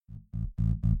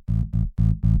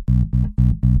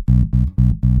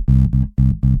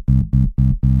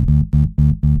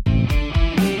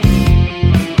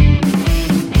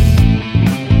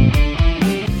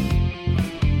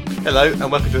Hello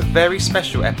and welcome to a very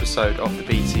special episode of the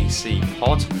BTC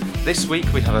Pod. This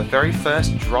week we have our very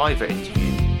first driver interview.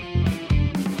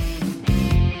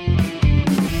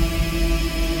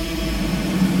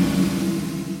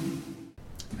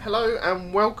 Hello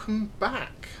and welcome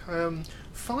back.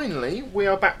 Finally, we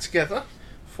are back together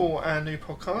for our new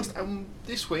podcast, and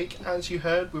this week, as you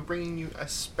heard, we're bringing you a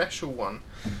special one.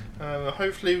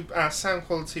 Hopefully our sound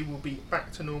quality will be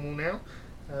back to normal now.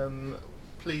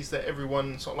 Pleased that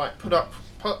everyone sort of like put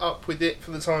up with it for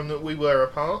the time that we were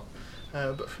apart.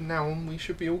 But from now on, we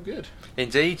should be all good.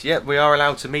 Indeed, yep, we are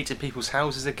allowed to meet in people's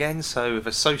houses again, so with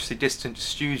a socially distant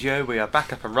studio, we are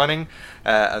back up and running,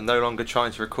 and no longer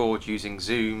trying to record using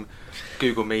Zoom,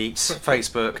 Google Meets,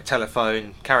 Facebook,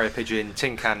 telephone, carrier pigeon,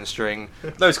 tin can and string,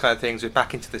 those kind of things. We're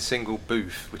back into the single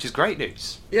booth, which is great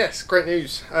news. Yes, great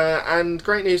news. And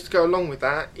great news to go along with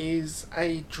that is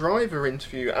a driver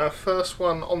interview, our first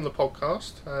one on the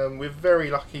podcast. We're very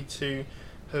lucky to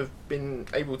have been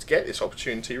able to get this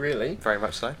opportunity, really. Very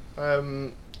much so.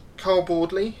 Carl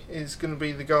Boardley is going to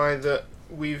be the guy that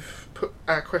we've put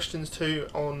our questions to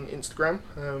on Instagram.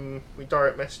 We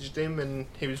direct messaged him and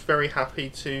he was very happy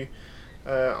to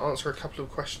answer a couple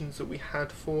of questions that we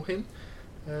had for him.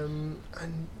 And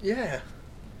yeah.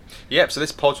 Yep, so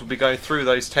this pod will be going through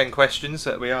those 10 questions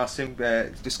that we asked him,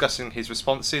 discussing his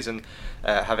responses and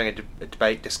having a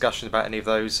debate, discussion about any of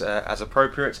those as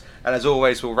appropriate. And as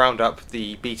always, we'll round up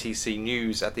the BTC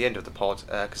news at the end of the pod,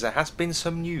 because there has been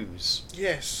some news.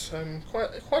 Yes,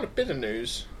 quite a bit of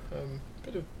news.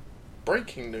 Bit of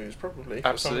breaking news, probably.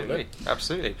 Absolutely.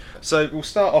 So we'll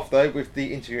start off though with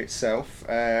the interview itself.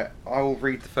 I will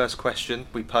read the first question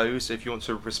we posed. If you want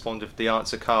to respond with the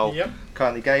answer Carl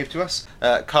kindly gave to us.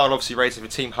 Carl obviously racing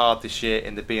for Team Hard this year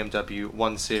in the BMW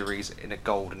 1 Series in a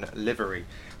golden livery.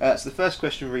 So the first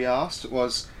question we asked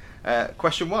was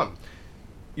question 1.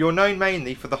 You're known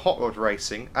mainly for the hot rod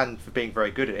racing and for being very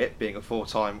good at it, being a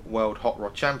 4-time world hot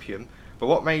rod champion. But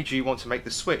what made you want to make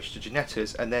the switch to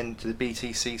Ginettas and then to the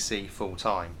BTCC full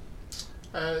time?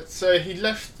 So he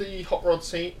left the hot rod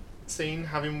scene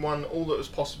having won all that was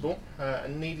possible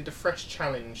and needed a fresh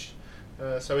challenge.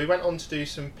 So he went on to do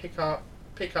some pickup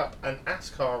and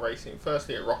ASCAR racing,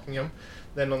 firstly at Rockingham,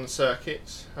 then on the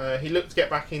circuits. He looked to get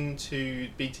back into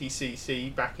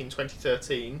BTCC back in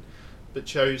 2013, but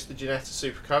chose the Ginetta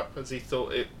Super Cup as he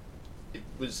thought it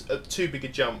was too big a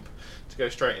jump to go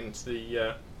straight into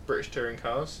the British touring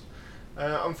cars.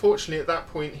 Unfortunately, at that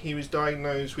point, he was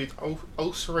diagnosed with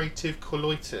ulcerative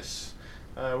colitis,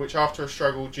 which after a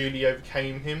struggle duly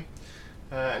overcame him.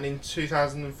 And in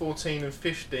 2014 and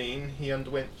 15, he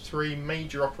underwent 3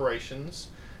 major operations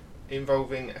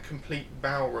involving a complete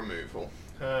bowel removal.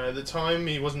 At the time,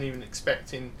 he wasn't even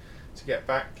expecting to get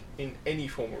back in any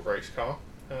form of race car.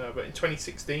 But in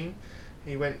 2016,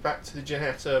 he went back to the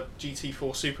Ginetta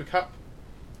GT4 Super Cup.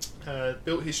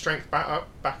 Built his strength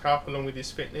back up along with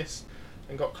his fitness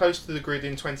and got close to the grid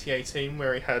in 2018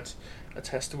 where he had a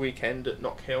tester weekend at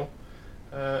Knock Hill,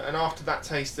 and after that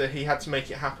taster he had to make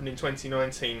it happen in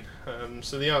 2019.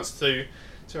 So the answer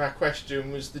to our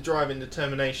question was the drive and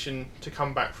determination to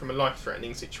come back from a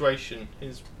life-threatening situation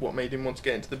is what made him want to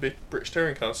get into the British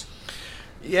touring cars.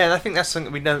 Yeah, and I think that's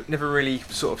something we never really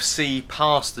sort of see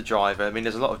past the driver. I mean,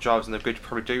 there's a lot of drivers in the grid who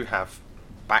probably do have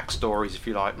backstories, if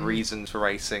you like, reasons for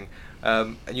racing,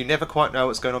 and you never quite know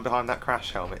what's going on behind that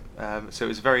crash helmet. So it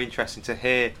was very interesting to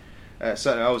hear.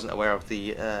 Certainly I wasn't aware of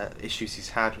the issues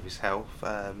he's had with his health,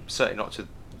 certainly not to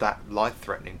that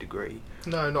life-threatening degree.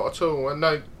 No, not at all. And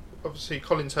no, obviously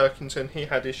Colin Turkington, he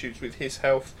had issues with his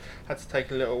health, had to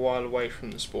take a little while away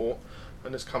from the sport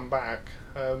and has come back.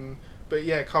 But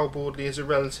yeah, Carl Boardley is a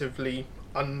relatively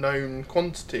unknown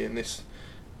quantity in this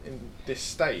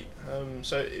state,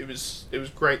 so it was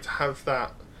great to have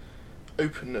that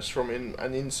openness from him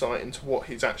and insight into what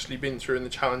he's actually been through and the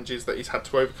challenges that he's had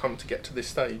to overcome to get to this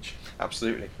stage.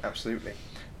 Absolutely. Do you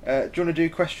want to do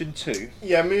question 2?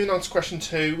 Yeah, moving on to question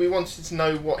 2, we wanted to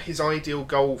know what his ideal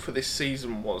goal for this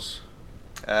season was.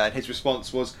 And his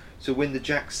response was to win the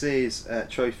Jack Sears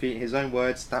trophy. In his own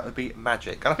words, that would be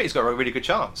magic. And I think he's got a really good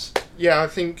chance. Yeah, I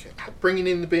think bringing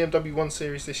in the BMW 1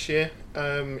 Series this year,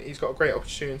 he's got a great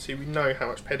opportunity. We know how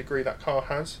much pedigree that car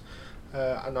has,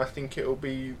 and I think it will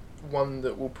be one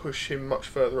that will push him much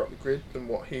further up the grid than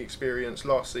what he experienced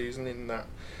last season in that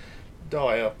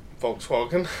dire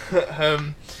Volkswagen.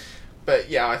 But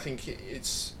yeah, I think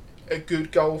it's a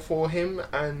good goal for him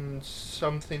and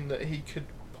something that he could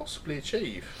possibly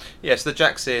achieve. Yes, the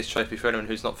Jack Sears Trophy, for anyone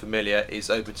who's not familiar, is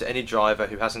open to any driver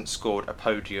who hasn't scored a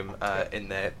podium in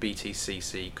their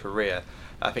BTCC career.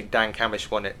 I think Dan Camish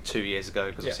won it 2 years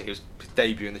ago because obviously he was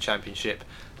debuting the championship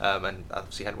and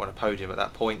obviously hadn't won a podium at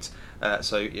that point.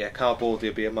 Carl Baldry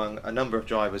will be among a number of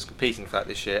drivers competing for that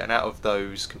this year, and out of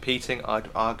those competing, I'd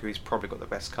argue he's probably got the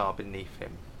best car beneath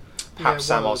him. Perhaps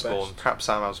Sam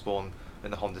Osborne in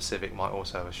the Honda Civic might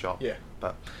also have a shot. Yeah.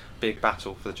 But big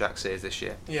battle for the Jack Sears this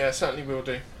year. Yeah, certainly will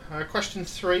do. Question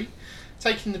 3.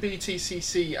 Taking the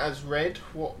BTCC as read,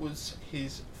 what was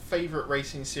his favourite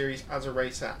racing series as a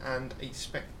racer and a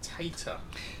spectator?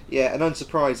 Yeah, and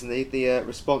unsurprisingly, the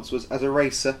response was, as a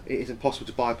racer, it is impossible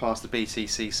to bypass the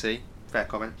BTCC. Fair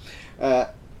comment.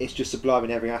 It's just sublime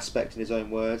in every aspect, in his own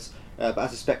words. But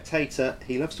as a spectator,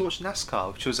 he loves to watch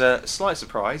NASCAR, which was a slight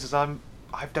surprise, as I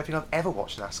don't think I've ever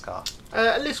watched NASCAR.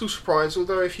 A little surprise,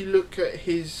 although if you look at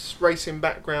his racing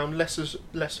background, less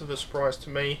of a surprise to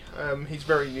me. He's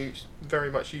very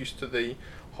much used to the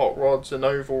hot rods and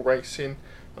oval racing,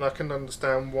 and I can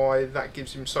understand why that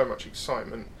gives him so much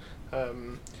excitement.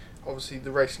 Obviously,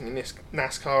 the racing in this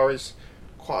NASCAR is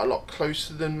quite a lot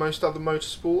closer than most other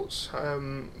motorsports,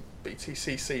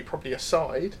 BTCC probably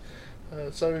aside,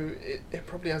 so it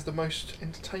probably has the most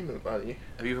entertainment value.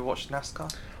 Have you ever watched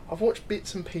NASCAR? I've watched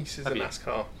bits and pieces of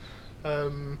NASCAR.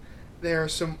 There are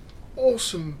some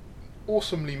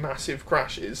awesomely massive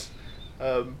crashes,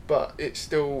 but it's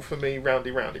still, for me,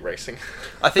 roundy racing.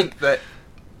 I think that,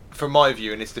 from my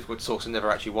view, and it's difficult to talk, so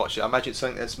never actually watch it, I imagine it's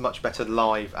something that's much better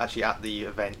live, actually, at the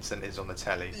events than it is on the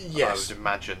telly. Yes. I would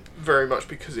imagine. Very much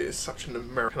because it is such an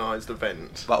Americanised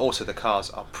event. But also the cars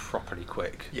are properly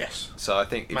quick. Yes. So I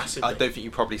think, I don't think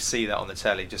you probably see that on the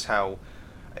telly, just how...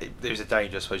 There's a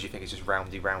danger, I suppose, you think it's just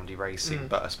roundy racing,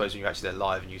 but I suppose when you're actually there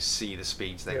live and you see the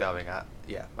speeds they're going at,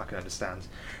 I can understand.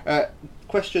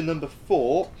 Question number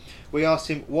 4, we asked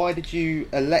him, why did you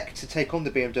elect to take on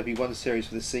the BMW 1 Series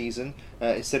for the season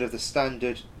instead of the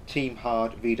standard Team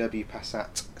Hard VW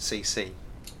Passat CC?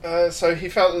 So he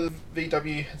felt that the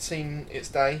VW had seen its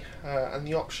day, and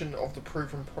the option of the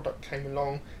proven product came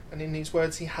along, and in his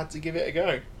words, he had to give it a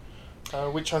go.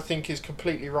 Which I think is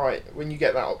completely right. When you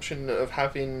get that option of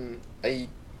having a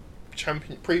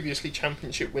previously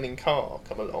championship winning car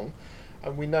come along,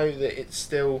 and we know that it's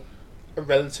still a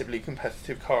relatively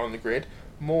competitive car on the grid,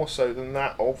 more so than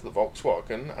that of the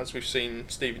Volkswagen, as we've seen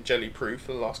Stephen Jelley prove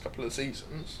for the last couple of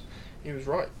seasons, he was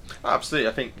right. Absolutely,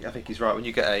 I think he's right. When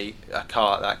you get a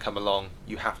car like that come along,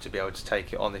 you have to be able to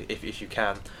take it on if you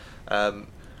can.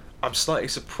 I'm slightly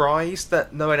surprised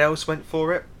that no one else went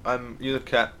for it. You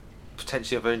look at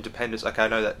potentially other independents. Okay, I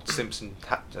know that Simpson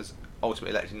has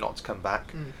ultimately elected not to come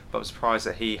back, but I'm surprised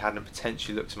that he hadn't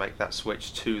potentially looked to make that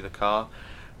switch to the car.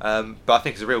 But I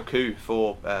think it's a real coup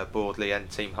for Baldry and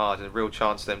Team Hard, and a real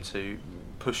chance for them to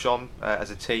push on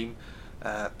as a team,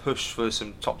 push for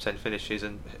some top 10 finishes,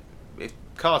 and if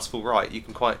cards fall right, you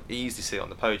can quite easily see it on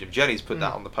the podium. Jelley's put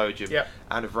that on the podium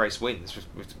and of race wins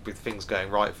with things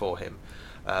going right for him.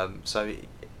 So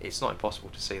it's not impossible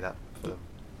to see that for them.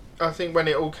 I think when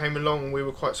it all came along, we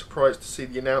were quite surprised to see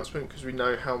the announcement, because we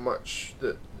know how much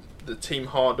that the Team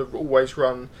Hard have always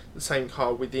run the same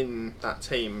car within that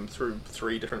team through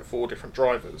 4 different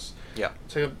drivers. Yeah.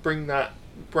 To bring that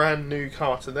brand new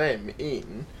car to them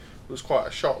in was quite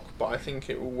a shock, but I think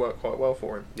it will work quite well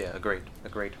for him. Yeah, agreed.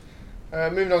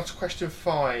 Moving on to question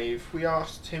 5, we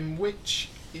asked him, which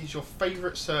is your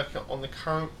favourite circuit on the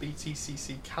current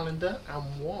BTCC calendar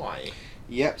and why?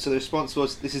 Yep, so the response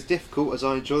was, this is difficult as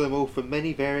I enjoy them all for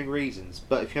many varying reasons,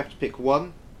 but if you have to pick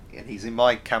one, and he's in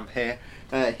my camp here,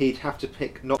 he'd have to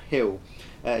pick Knock Hill.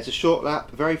 It's a short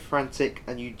lap, very frantic,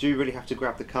 and you do really have to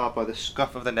grab the car by the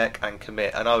scruff of the neck and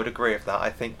commit, and I would agree with that.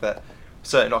 I think that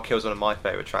certainly Knock Hill is one of my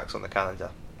favourite tracks on the calendar.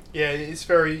 Yeah, it's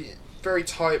very, very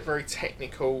tight, very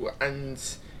technical, and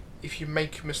if you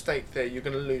make a mistake there, you're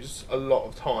going to lose a lot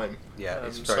of time. Yeah,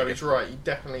 it's very so difficult. he's right, you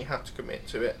definitely have to commit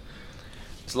to it.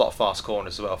 There's a lot of fast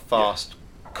corners as well,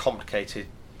 complicated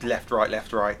left right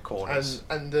corners.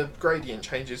 And the gradient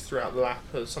changes throughout the lap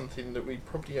are something that we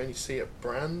probably only see at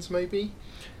Brands, maybe?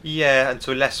 Yeah, and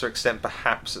to a lesser extent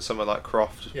perhaps at somewhere like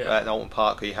Croft and Alton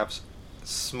Park, where you have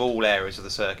small areas of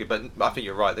the circuit, but I think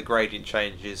you're right, the gradient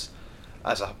changes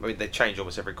they change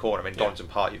almost every corner. Donington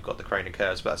Park, you've got the crane and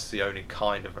curves, but that's the only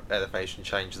kind of elevation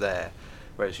change there,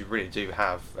 whereas you really do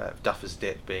have Duffer's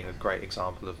Dip being a great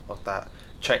example of that.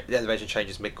 The elevation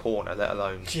changes mid-corner, let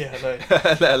alone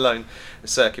let alone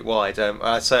circuit-wide.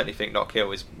 I certainly think Knock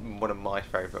Hill is one of my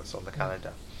favourites on the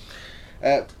calendar.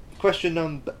 Question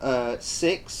number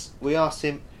 6, we asked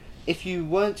him, if you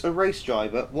weren't a race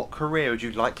driver, what career would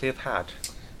you likely have had?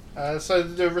 So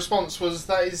the response was,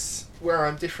 that is where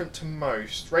I'm different to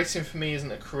most. Racing for me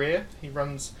isn't a career. He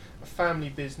runs a family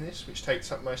business which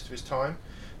takes up most of his time.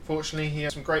 Fortunately, he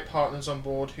has some great partners on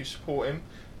board who support him,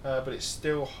 but it's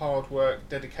still hard work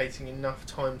dedicating enough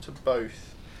time to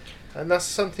both. And that's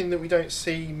something that we don't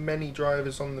see many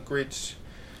drivers on the grid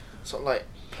sort of like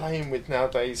playing with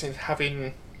nowadays, in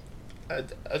having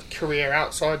a career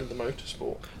outside of the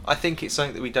motorsport. I think it's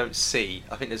something that we don't see.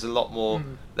 I think there's a lot more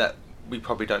that we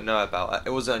probably don't know about. It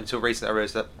wasn't until recently I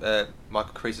realised that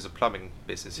Michael Creese has a plumbing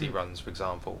business he runs, for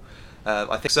example.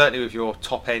 I think certainly with your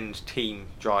top end team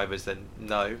drivers, then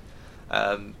no.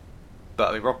 But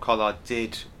I mean, Rob Collard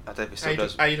did. I don't know if he still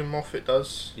does. Aidan Moffat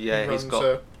does. Yeah, he runs he's got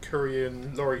a courier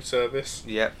and lorry service.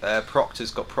 Yeah,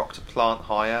 Proctor's got Proctor Plant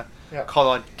Hire. Yep.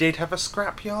 Collard did have a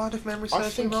scrapyard, if memory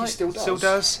serves me right. I think he still does. Still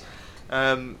does.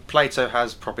 Plato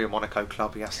has probably a Monaco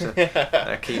club he has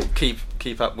to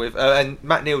keep up with. And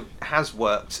Matt Neal has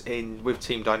worked with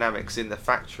Team Dynamics in the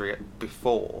factory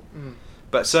before.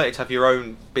 But certainly to have your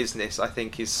own business, I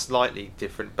think, is slightly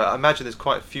different. But I imagine there's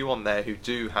quite a few on there who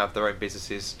do have their own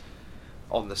businesses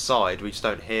on the side. We just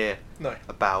don't hear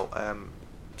about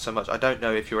so much. I don't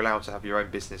know if you're allowed to have your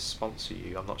own business sponsor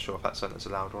you. I'm not sure if that's something that's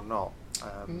allowed or not.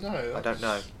 No, I don't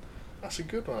know. That's a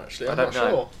good one, actually. I'm not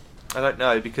sure. I don't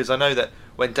know, because I know that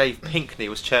when Dave Pinkney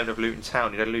was chairman of Luton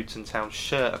Town, he had a Luton Town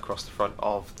shirt across the front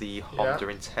of the Honda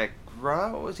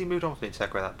Integra. Or was he moved on from the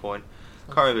Integra at that point?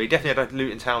 Can't remember. He definitely had a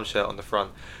Luton Town shirt on the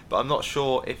front, but I'm not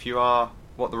sure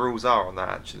what the rules are on that,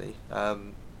 actually.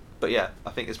 But yeah, I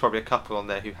think there's probably a couple on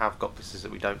there who have got businesses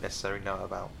that we don't necessarily know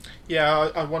about. Yeah,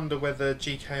 I wonder whether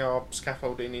GKR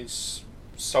Scaffolding is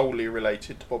solely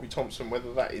related to Bobby Thompson,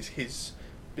 whether that is his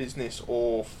business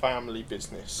or family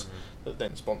business that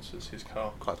then sponsors his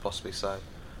car. Quite possibly so.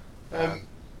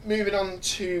 Moving on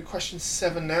to question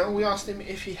 7 now. We asked him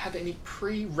if he had any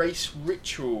pre-race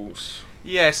rituals.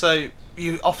 Yeah, so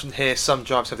you often hear some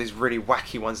drivers have these really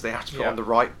wacky ones. They have to put on the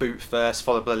right boot first,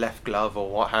 followed by the left glove, or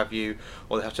what have you,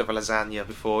 or they have to have a lasagna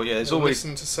before. Yeah, there's always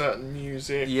listen to certain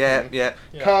music. Yeah.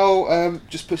 Carl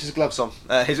just puts his gloves on.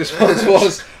 His response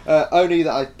was only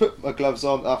that I put my gloves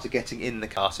on after getting in the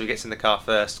car. So he gets in the car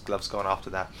first, gloves go on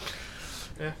after that.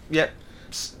 Yeah.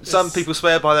 Some people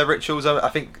swear by their rituals. I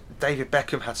think David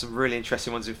Beckham had some really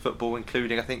interesting ones in football,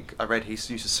 including, I think I read he used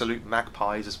to salute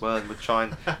magpies as well and would try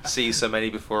and see so many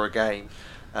before a game.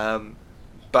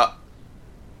 But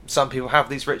some people have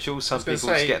these rituals, some people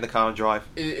just get in the car and drive.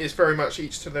 It's very much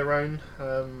each to their own,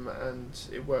 and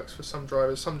it works for some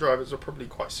drivers. Some drivers are probably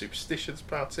quite superstitious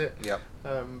about it. Yeah.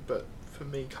 But for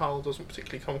me, Carl doesn't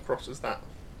particularly come across as that.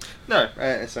 No,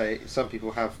 some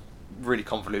people have really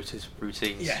convoluted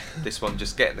routines. Yeah. This one,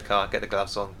 just get in the car, get the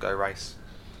gloves on, go race.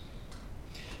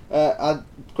 And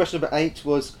question number 8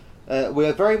 was, we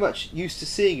are very much used to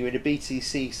seeing you in a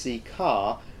BTCC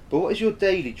car, but what is your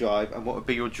daily drive and what would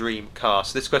be your dream car?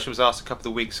 So this question was asked a couple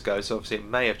of weeks ago, so obviously it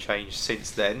may have changed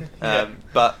since then.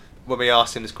 But when we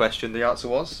asked him this question, the answer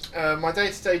was? My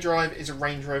day-to-day drive is a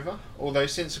Range Rover, although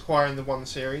since acquiring the 1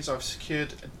 Series I've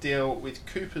secured a deal with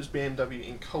Cooper's BMW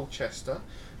in Colchester,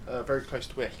 very close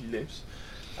to where he lives,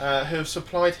 who have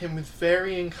supplied him with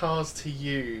varying cars to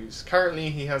use. Currently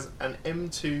he has an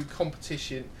M2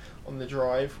 Competition on the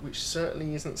drive, which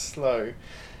certainly isn't slow.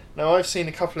 Now I've seen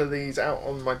a couple of these out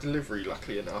on my delivery,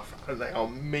 luckily enough, and they are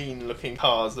mean looking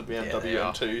cars, the BMW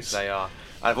M2s. They are.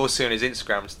 I've also seen on his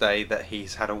Instagram today that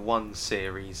he's had a 1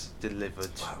 Series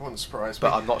delivered. That wouldn't surprise me.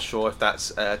 But I'm not sure if that's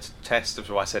to test, of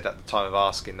what I said at the time of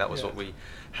asking, that was what we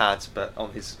had. But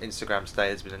on his Instagram today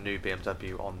there's been a new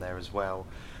BMW on there as well.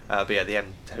 But yeah, the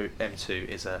M2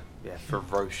 is a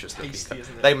ferocious looking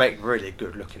car. They make really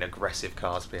good looking aggressive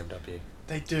cars, BMW.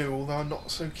 They do, although I'm not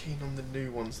so keen on the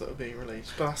new ones that are being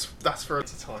released. But that's for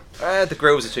another time. The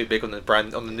grills are too big on the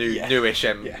brand, on the newish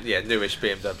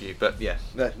BMW. But yeah,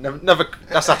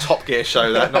 that's our Top Gear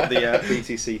show, that, not the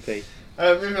BTCP.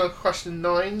 Moving on to question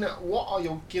 9. What are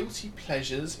your guilty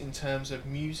pleasures in terms of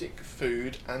music,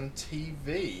 food, and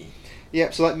TV?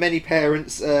 Yep, so like many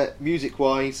parents,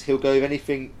 music-wise, he'll go with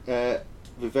anything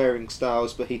with varying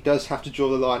styles, but he does have to draw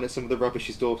the line at some of the rubbish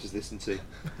his daughters listen to.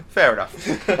 Fair enough.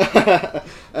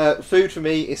 Food for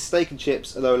me is steak and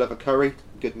chips, although I love a curry.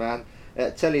 Good man.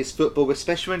 Telly is football,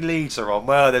 especially when Leeds are on.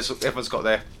 Well, everyone's got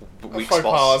their weak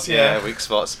spots. Weak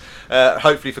spots.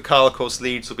 Hopefully for Carl, of course,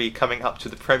 Leeds will be coming up to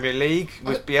the Premier League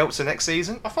with Bielsa next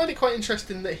season. I find it quite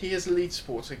interesting that he is a Leeds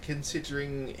supporter,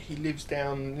 considering he lives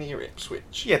down near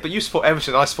Ipswich. Yeah, but you support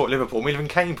Everton, I support Liverpool, and we live in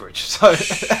Cambridge, so...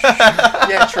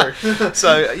 Yeah, true.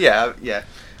 So, yeah.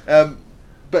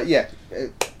 But yeah,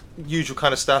 usual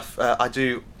kind of stuff. I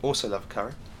do also love a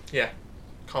curry. Yeah.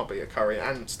 can't beat a curry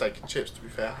and steak and chips. To be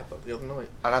fair, I had that the other night.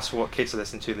 And as for what kids are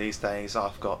listening to these days,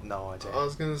 I've got no idea. I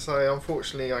was going to say,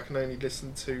 unfortunately, I can only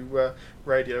listen to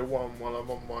Radio 1 while I'm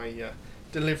on my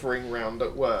delivering round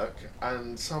at work,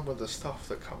 and some of the stuff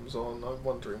that comes on, I'm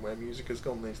wondering where music has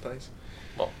gone these days.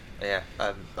 Well, yeah,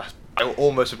 I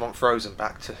almost would want Frozen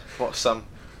back to what some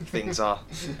things are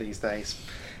these days.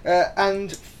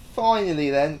 And finally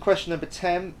then, question number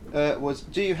 10 was,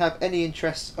 do you have any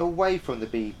interests away from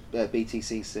the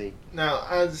BTCC? Now,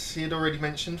 as he had already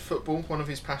mentioned, football, one of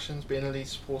his passions, being a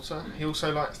Leeds supporter. He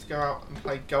also likes to go out and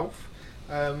play golf.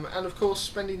 And of course,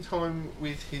 spending time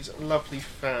with his lovely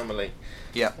family.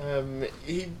 Yeah.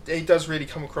 He does really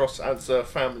come across as a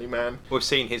family man. We've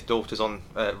seen his daughters on,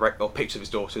 or pictures of his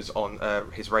daughters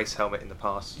on his race helmet in the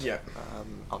past. Yeah.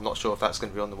 I'm not sure if that's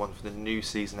going to be on the one for the new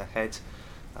season ahead.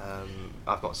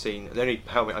 I've not seen, the only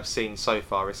helmet I've seen so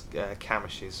far is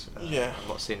Camish's. Yeah. I've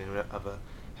not seen any other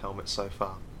helmets so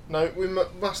far. No, we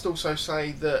must also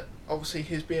say that obviously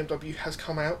his BMW has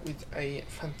come out with a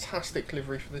fantastic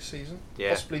livery for this season.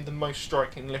 Yeah. Possibly the most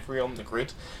striking livery on the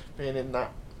grid, being in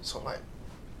that sort of like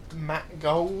matte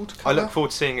gold colour. I look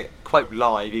forward to seeing it quite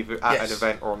live, either at Yes. an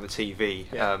event or on the TV.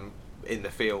 Yeah. In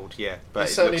the field, yeah. But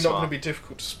It's certainly looks not smart. going to be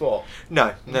difficult to spot.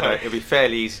 No, it'll be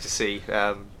fairly easy to see.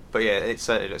 But yeah, it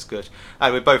certainly looks good.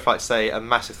 And we'd both like to say a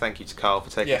massive thank you to Carl for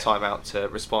taking time out to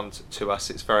respond to us.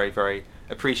 It's very, very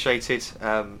appreciated.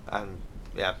 And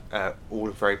yeah, all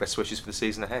the very best wishes for the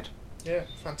season ahead. Yeah,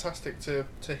 fantastic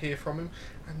to hear from him.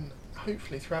 And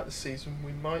hopefully throughout the season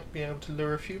we might be able to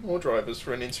lure a few more drivers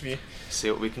for an interview.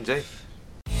 See what we can do.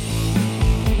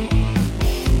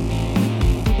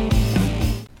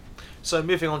 So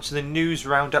moving on to the news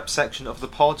roundup section of the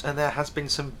pod, and there has been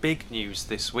some big news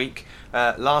this week.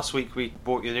 Last week we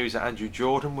brought you the news that Andrew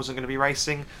Jordan wasn't going to be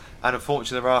racing, and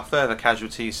unfortunately there are further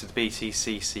casualties to the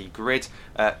BTCC grid.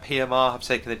 PMR have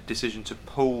taken the decision to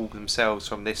pull themselves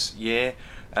from this year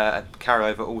and carry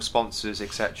over all sponsors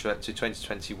etc. to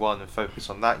 2021 and focus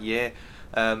on that year.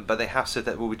 But they have said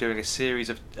that we'll be doing a series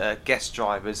of guest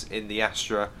drivers in the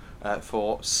Astra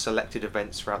for selected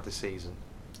events throughout the season.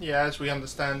 Yeah, as we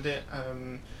understand it,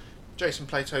 Jason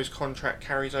Plato's contract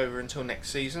carries over until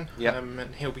next season,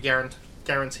 and he'll be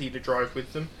guaranteed a drive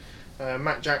with them.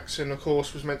 Matt Jackson, of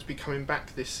course, was meant to be coming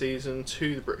back this season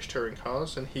to the British Touring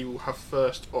Cars, and he will have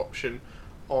first option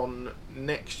on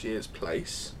next year's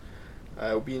place.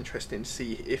 It'll be interesting to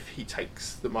see if he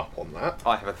takes them up on that.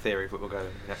 I have a theory of what will go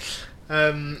next.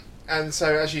 And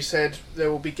so, as you said, there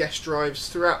will be guest drives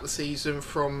throughout the season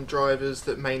from drivers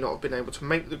that may not have been able to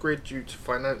make the grid due to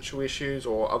financial issues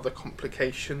or other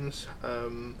complications.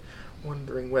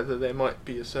 Wondering whether there might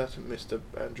be a certain Mr.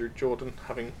 Andrew Jordan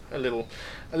having a little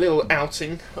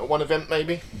outing at one event,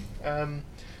 maybe.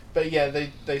 But yeah,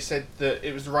 they said that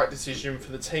it was the right decision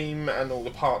for the team and all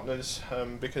the partners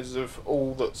because of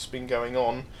all that's been going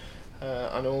on.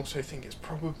 And I also think it's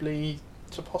probably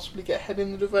to possibly get ahead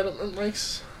in the development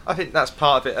race. I think that's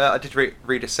part of it. I did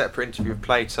read a separate interview with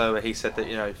Plato where he said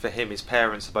that, for him, his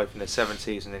parents are both in their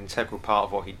 70s and an integral part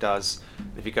of what he does.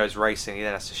 If he goes racing, he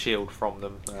then has to shield from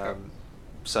them.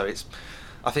 So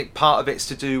I think part of it's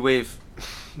to do with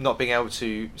not being able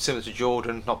to, similar to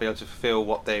Jordan, not being able to fulfil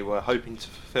what they were hoping to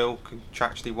fulfil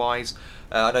contractually wise.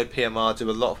 I know PMR do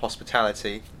a lot of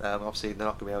hospitality. Obviously, they're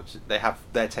not going to be able to. They have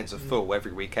their tents are full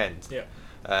every weekend,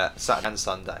 Saturday and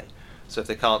Sunday. So if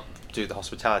they can't do the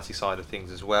hospitality side of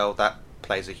things as well, that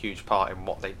plays a huge part in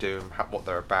what they do and what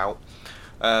they're about.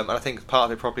 And I think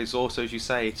part of it probably is also, as you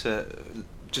say, to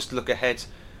just look ahead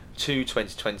to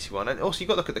 2021. And also you've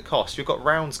got to look at the cost. You've got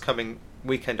rounds coming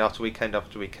weekend after weekend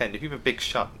after weekend. If you have a big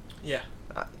shunt,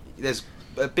 there's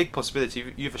a big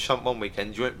possibility you have a shunt one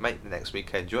weekend, you won't make the next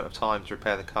weekend. You won't have time to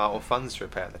repair the car or funds to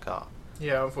repair the car.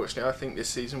 Yeah, unfortunately, I think this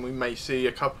season we may see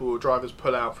a couple of drivers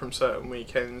pull out from certain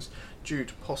weekends due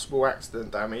to possible accident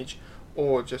damage,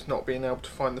 or just not being able to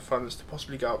find the funds to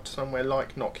possibly go up to somewhere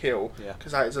like Knock Hill,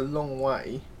 because that is a long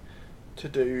way to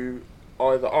do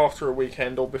either after a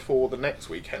weekend or before the next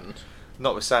weekend.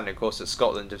 Notwithstanding, of course, that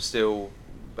Scotland are still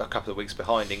a couple of weeks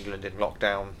behind England in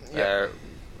lockdown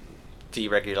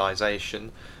deregulation.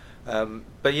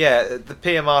 But yeah, the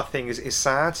PMR thing is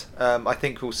sad. I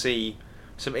think we'll see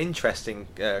some interesting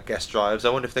guest drives.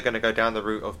 I wonder if they're going to go down the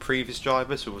route of previous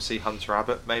drivers, so we'll see Hunter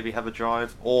Abbott maybe have a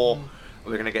drive, or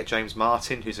we're going to get James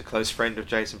Martin, who's a close friend of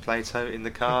Jason Plato, in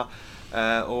the car,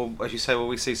 or as you say, will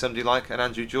we see somebody like an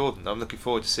Andrew Jordan? I'm looking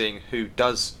forward to seeing who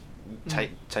does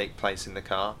take place in the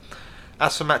car.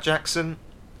 As for Matt Jackson,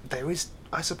 there is,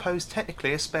 I suppose,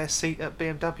 technically a spare seat at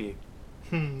BMW.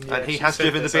 And he has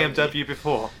driven the BMW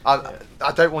before.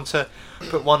 I don't want to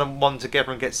put one and one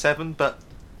together and get seven, but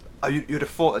You'd have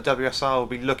thought that WSR will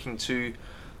be looking to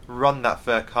run that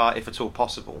third car if at all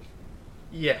possible.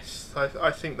 Yes,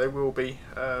 I think they will be.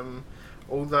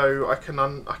 Although I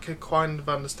could kind of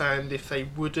understand if they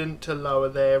wouldn't, to lower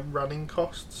their running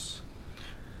costs.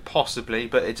 Possibly,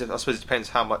 but I suppose it depends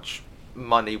how much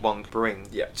money one can bring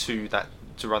to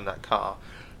run that car.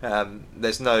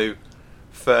 There's no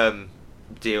firm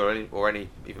deal or any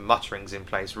even mutterings in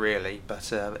place really,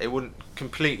 but it wouldn't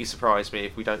completely surprise me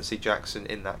if we don't see Jackson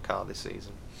in that car this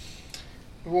season.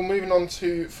 Well, moving on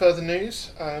to further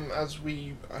news, as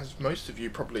most of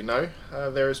you probably know,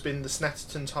 there has been the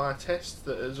Snetterton tyre test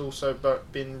that has also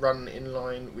been run in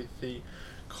line with the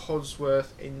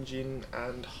Cosworth engine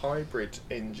and hybrid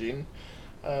engine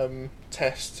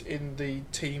test in the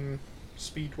Team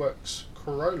Speedworks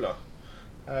Corolla.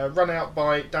 Run out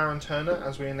by Darren Turner,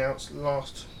 as we announced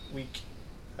last week,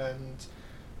 and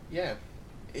yeah,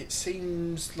 it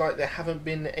seems like there haven't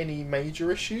been any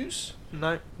major issues.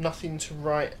 No. Nothing to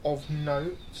write of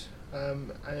note,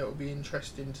 and it'll be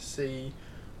interesting to see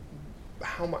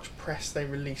how much press they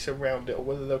release around it, or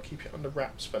whether they'll keep it under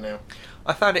wraps for now.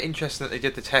 I found it interesting that they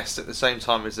did the test at the same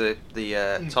time as the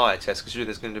tyre test, because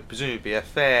there's going to presumably be a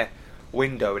fair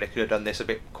window where they could have done this a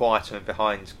bit quieter and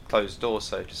behind closed doors,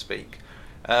 so to speak.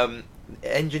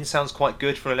 Engine sounds quite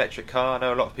good for an electric car. I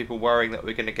know a lot of people worrying that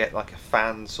we're going to get like a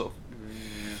fan sort of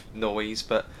noise,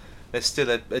 but there's still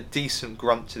a decent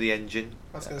grunt to the engine.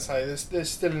 I was going to say, there's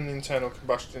still an internal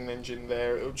combustion engine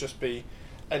there. It'll just be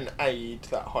an aid,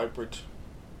 that hybrid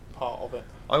part of it.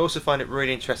 I also find it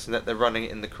really interesting that they're running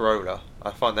it in the Corolla.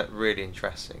 I find that really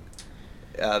interesting.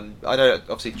 I know that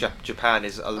obviously Japan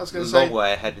is a long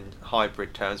way ahead in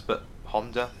hybrid terms, but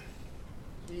Honda?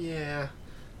 Yeah,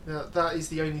 that is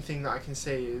the only thing that I can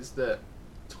say, is that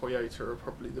Toyota are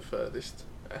probably the furthest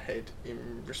ahead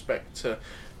in respect to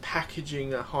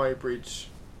packaging a hybrid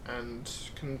and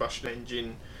combustion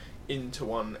engine into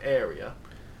one area.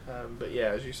 But yeah,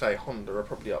 as you say, Honda are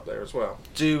probably up there as well.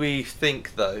 Do we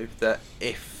think, though, that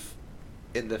if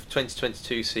in the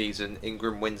 2022 season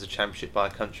Ingram wins a championship by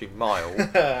a country mile,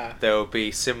 there will be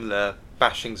similar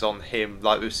bashings on him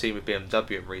like we've seen with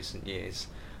BMW in recent years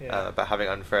about having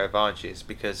unfair advantages?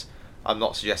 Because I'm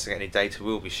not suggesting any data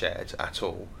will be shared at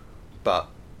all, but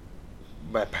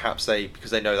where perhaps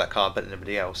because they know that car better than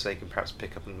anybody else, they can perhaps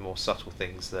pick up on more subtle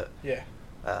things that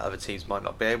other teams might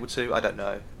not be able to. I don't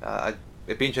know.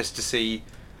 It'd be interesting to see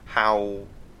how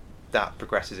that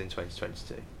progresses in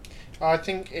 2022. I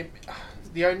think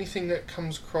the only thing that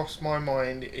comes across my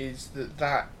mind is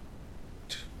that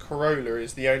Corolla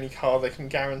is the only car they can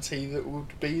guarantee that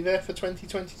would be there for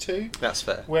 2022. That's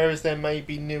fair. Whereas there may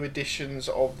be new editions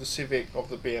of the Civic, of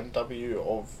the BMW,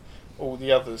 of all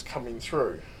the others coming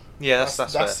through. Yeah, that's fair.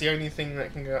 That's the only thing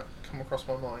that can come across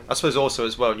my mind. I suppose also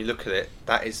as well, when you look at it,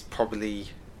 that is probably,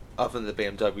 other than the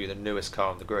BMW, the newest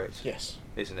car on the grid. Yes.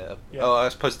 Isn't it? Yeah. Oh, I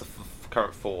suppose the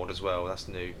current Ford as well, that's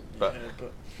new. But,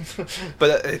 yeah,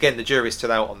 but again, the jury's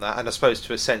still out on that, and I suppose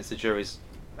to a sense the jury's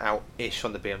out-ish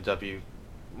on the BMW.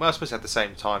 Well, I suppose at the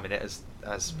same time in it as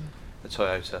the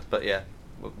Toyota. But yeah,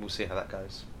 we'll see how that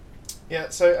goes. Yeah,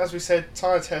 so as we said,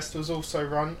 tyre test was also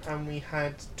run, and we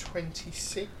had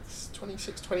 28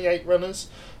 runners.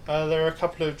 There are a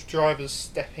couple of drivers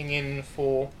stepping in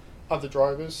for other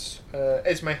drivers.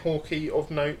 Esme Hawkey, of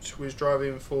note, was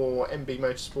driving for MB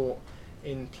Motorsport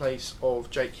in place of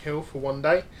Jake Hill for one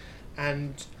day.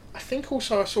 And I think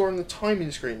also I saw on the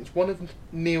timing screens, one of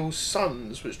Neil's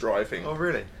sons was driving. Oh,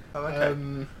 really? Oh,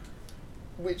 okay.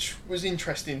 Which was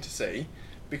interesting to see,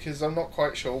 because I'm not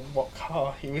quite sure what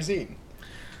car he was in.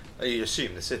 You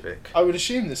assume the Civic? I would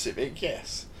assume the Civic,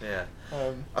 yes. Yeah.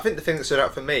 I think the thing that stood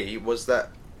out for me was that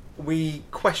we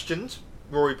questioned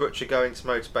Rory Butcher going to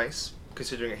Motorbase,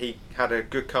 considering he had a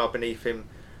good car beneath him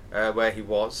where he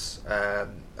was,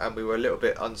 and we were a little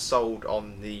bit unsold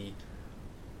on the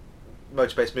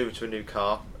Motorbase moving to a new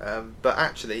car, but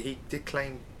actually he did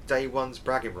claim day one's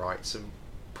bragging rights and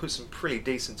put some pretty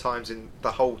decent times in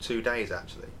the whole 2 days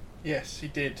actually. Yes, he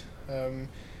did.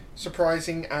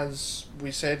 Surprising, as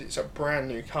we said, it's a brand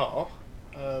new car,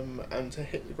 and to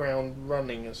hit the ground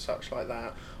running as such like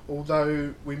that,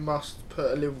 although we must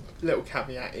put a little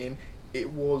caveat in, it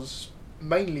was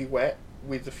mainly wet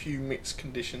with a few mixed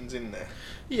conditions in there.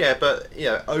 Yeah, but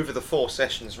over the 4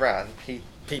 sessions ran, he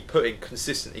put in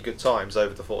consistently good times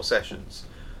over the 4 sessions.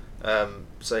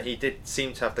 So he did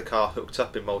seem to have the car hooked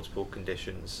up in multiple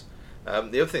conditions. The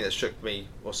other thing that shook me,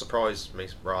 or surprised me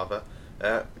rather,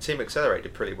 Team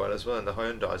accelerated pretty well as well in the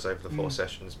Hyundais over the 4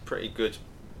 sessions. Pretty good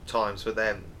times for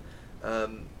them.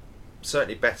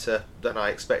 Certainly better than I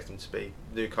expect them to be.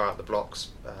 New car out the blocks,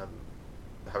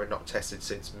 having not tested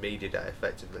since media day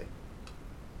effectively.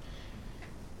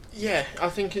 Yeah, I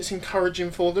think it's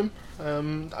encouraging for them.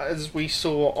 As we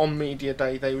saw on Media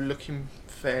Day, they were looking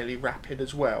fairly rapid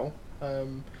as well.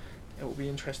 It will be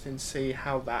interesting to see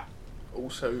how that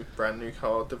also brand new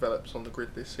car develops on the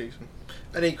grid this season.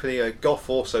 And equally, Goff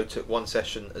also took one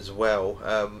session as well,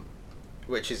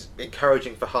 which is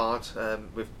encouraging for Hard.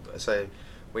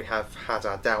 We have had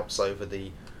our doubts over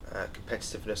the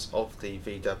competitiveness of the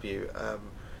VW.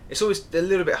 It's always a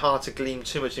little bit hard to glean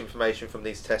too much information from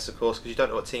these tests, of course, because you don't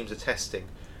know what teams are testing.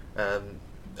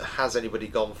 Has anybody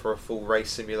gone for a full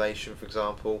race simulation, for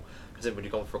example? Has anybody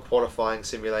gone for a qualifying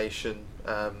simulation?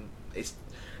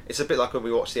 It's a bit like when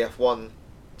we watch the F1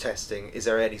 testing. Is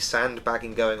there any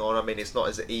sandbagging going on? I mean, it's not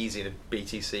as easy in a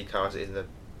BTC car as it is in a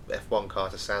F1 car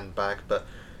to sandbag, but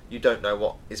you don't know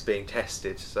what is being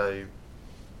tested. So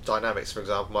Dynamics, for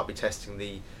example, might be testing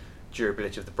the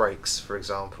durability of the brakes, for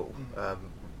example,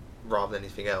 rather than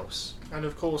anything else. And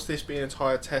of course, this being a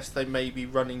tyre test, they may be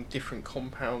running different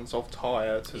compounds of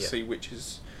tyre to see which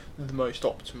is the most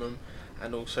optimum,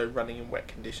 and also running in wet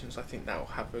conditions. I think that will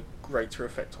have a greater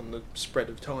effect on the spread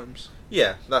of times.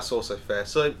 Yeah, that's also fair.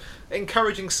 So,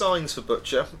 encouraging signs for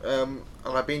Butcher, and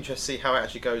I'd be interested to see how it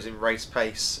actually goes in race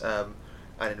pace and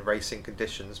in racing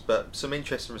conditions, but some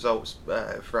interesting results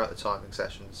throughout the timing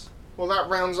sessions. Well, that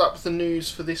rounds up the news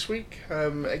for this week.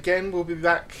 Again, we'll be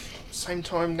back same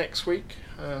time next week,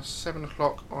 7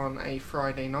 o'clock on a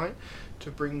Friday night,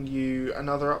 to bring you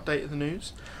another update of the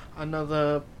news.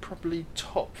 Another probably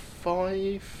top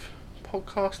 5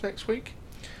 podcast next week.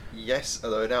 Yes,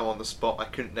 although now on the spot I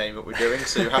couldn't name what we're doing,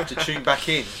 so you'll have to tune back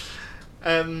in.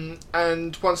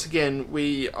 And once again,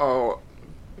 we are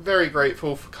very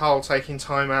grateful for Carl taking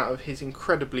time out of his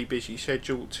incredibly busy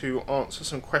schedule to answer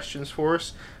some questions for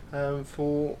us,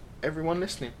 for everyone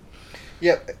listening.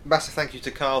 Yep, massive thank you to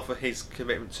Carl for his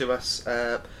commitment to us.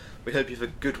 We hope you have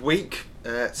a good week.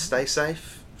 Stay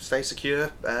safe, stay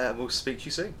secure, and we'll speak to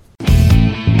you soon.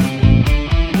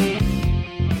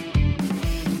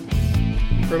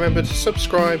 Remember to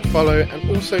subscribe, follow, and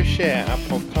also share our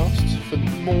podcasts for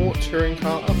more touring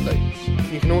car updates.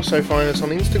 You can also find us on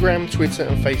Instagram, Twitter,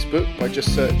 and Facebook by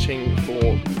just searching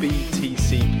for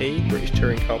BTCP, British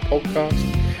Touring Car Podcast,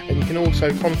 and you can also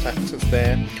contact us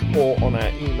there or on our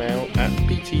email at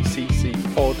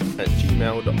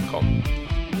btccpod@gmail.com.